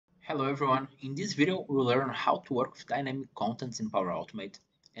Hello everyone, in this video we will learn how to work with dynamic contents in Power Automate.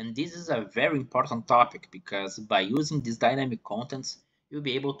 And this is a very important topic because by using these dynamic contents, you'll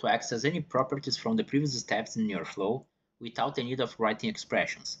be able to access any properties from the previous steps in your flow without the need of writing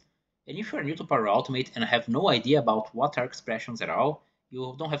expressions. And if you're new to Power Automate and have no idea about what are expressions at all,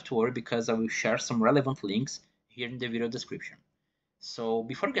 you don't have to worry because I will share some relevant links here in the video description. So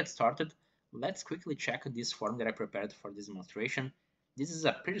before we get started, let's quickly check this form that I prepared for this demonstration. This is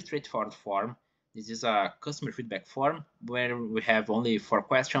a pretty straightforward form. This is a customer feedback form where we have only 4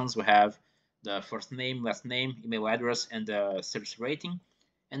 questions. We have the first name, last name, email address, and the service rating.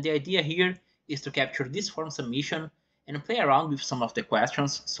 And the idea here is to capture this form submission and play around with some of the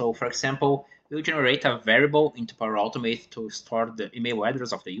questions. So for example, we'll generate a variable into Power Automate to store the email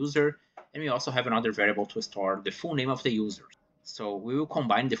address of the user, and we also have another variable to store the full name of the user. So we will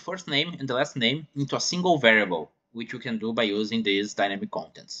combine the first name and the last name into a single variable, which we can do by using these dynamic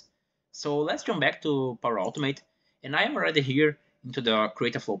contents. So let's jump back to Power Automate, and I am already here into the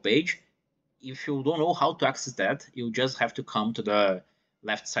Create a Flow page. If you don't know how to access that, you just have to come to the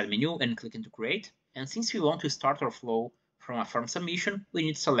left side menu and click into Create. And since we want to start our flow from a form submission, we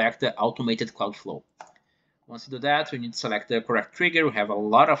need to select the Automated Cloud Flow. Once you do that, we need to select the correct trigger. We have a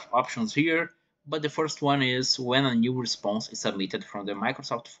lot of options here, but the first one is when a new response is submitted from the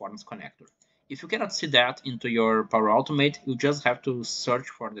Microsoft Forms connector. If you cannot see that into your Power Automate, you just have to search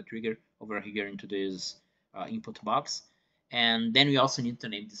for the trigger over here into this input box. And then we also need to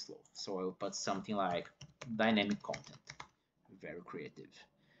name this flow. So I'll put something like dynamic content. Very creative.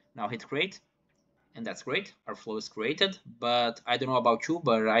 Now hit create, and that's great. Our flow is created, but I don't know about you,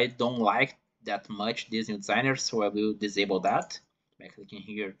 but I don't like that much this new designer, so I will disable that by clicking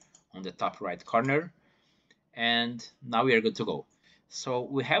here on the top right corner, and now we are good to go. So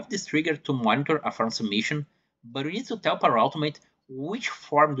we have this trigger to monitor a form submission, but we need to tell Power Automate which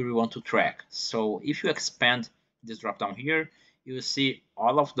form do we want to track. So if you expand this drop down here, you will see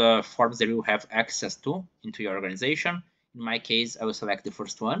all of the forms that you have access to into your organization. In my case, I will select the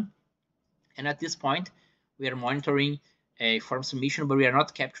first one. And at this point, we are monitoring a form submission, but we are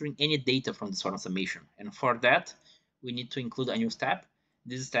not capturing any data from this form submission. And for that, we need to include a new step.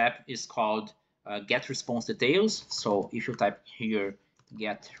 This step is called get response details. So if you type here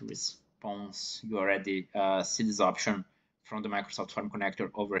get response, you already see this option from the Microsoft Form connector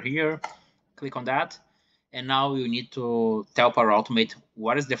over here. Click on that. And now you need to tell Power Automate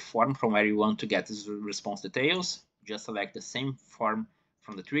what is the form from where you want to get this response details. Just select the same form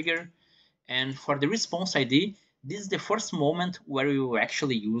from the trigger. And for the response ID, this is the first moment where we will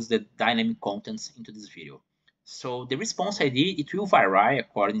actually use the dynamic contents into this video. So the response ID, it will vary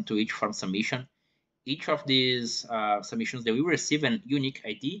according to each form submission. Each of these submissions, they will receive an unique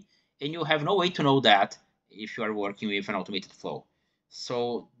ID, and you have no way to know that if you are working with an automated flow.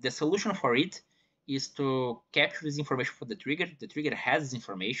 So the solution for it is to capture this information for the trigger. The trigger has this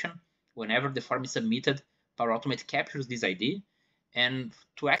information. Whenever the form is submitted, Power Automate captures this ID. And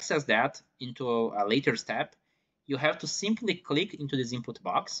to access that into a later step, you have to simply click into this input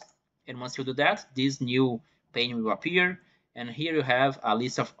box. And once you do that, this new pane will appear. And here you have a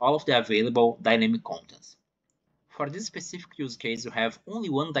list of all of the available dynamic contents. For this specific use case, you have only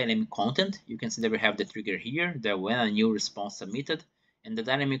one dynamic content. You can see that we have the trigger here, the when a new response submitted, and the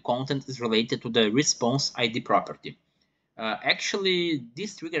dynamic content is related to the response ID property. Actually,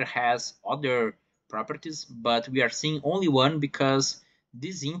 this trigger has other properties, but we are seeing only one because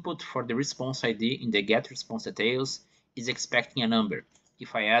this input for the response ID in the get response details is expecting a number.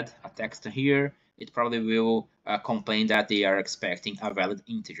 If I add a text here, it probably will complain that they are expecting a valid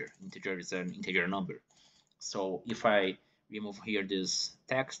integer. Integer is an integer number. So if I remove here this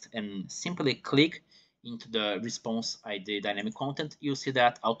text and simply click into the response ID dynamic content, you'll see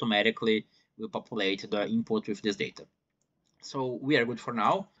that automatically will populate the input with this data. So we are good for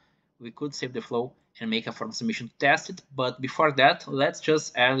now. We could save the flow and make a form submission to test it. But before that, let's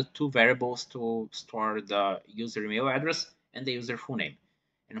just add 2 variables to store the user email address and the user full name.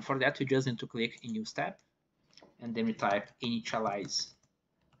 And for that, we just need to click in new step, and then we type initialize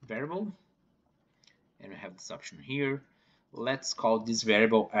variable. And we have this option here. Let's call this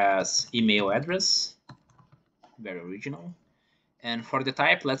variable as email address, very original. And for the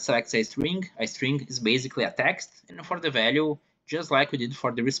type, let's select a string. A string is basically a text. And for the value, just like we did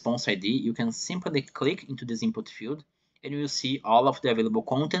for the response ID, you can simply click into this input field and you will see all of the available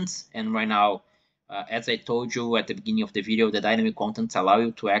contents. And right now, as I told you at the beginning of the video, the dynamic contents allow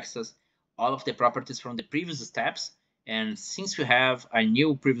you to access all of the properties from the previous steps. And since we have a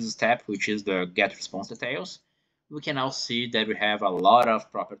new previous step, which is the get response details, we can now see that we have a lot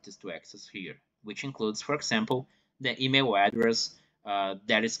of properties to access here, which includes, for example, the email address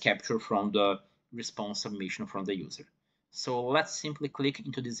that is captured from the response submission from the user. So let's simply click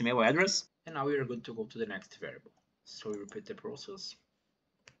into this email address, and now we are good to go to the next variable. So we repeat the process.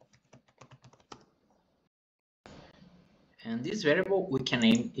 And this variable, we can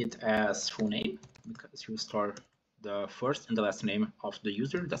name it as full name, because you store the first and the last name of the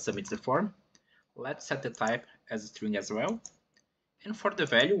user that submits the form. Let's set the type as a string as well. And for the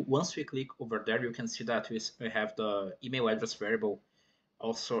value, once we click over there, you can see that we have the email address variable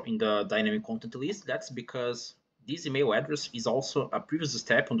also in the dynamic content list. That's because this email address is also a previous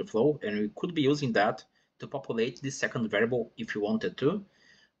step on the flow, and we could be using that to populate this second variable if you wanted to.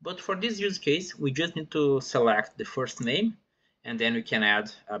 But for this use case, we just need to select the first name, and then we can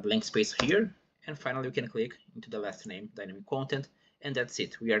add a blank space here. And finally, we can click into the last name, dynamic content, and that's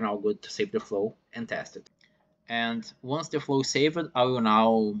it. We are now good to save the flow and test it. And once the flow is saved, I will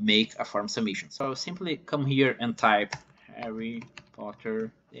now make a form submission. So I'll simply come here and type Harry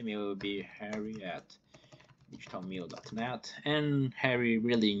Potter. The email will be harry@digitalmail.net. And Harry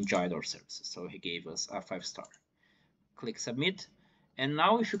really enjoyed our services, so he gave us a 5-star. Click submit. And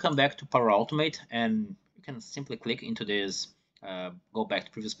now if you come back to Power Automate, and you can simply click into this, go back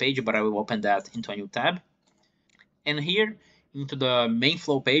to previous page, but I will open that into a new tab. And here into the main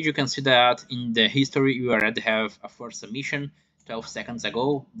flow page, you can see that in the history, you already have a first submission 12 seconds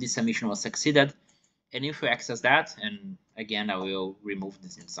ago. This submission was succeeded. And if you access that, and again, I will remove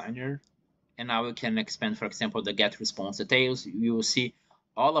this designer, and now we can expand, for example, the get response details. You will see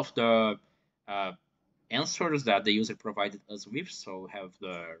all of the answers that the user provided us with. So we have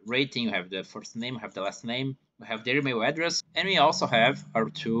the rating, we have the first name, we have the last name, we have their email address, and we also have our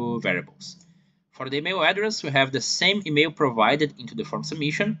 2 variables. For the email address, we have the same email provided into the form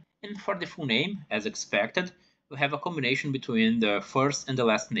submission, and for the full name, as expected, we have a combination between the first and the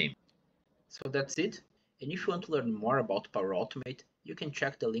last name. So that's it. And if you want to learn more about Power Automate, you can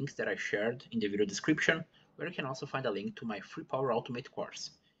check the links that I shared in the video description, where you can also find a link to my free Power Automate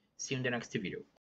course. See you in the next video.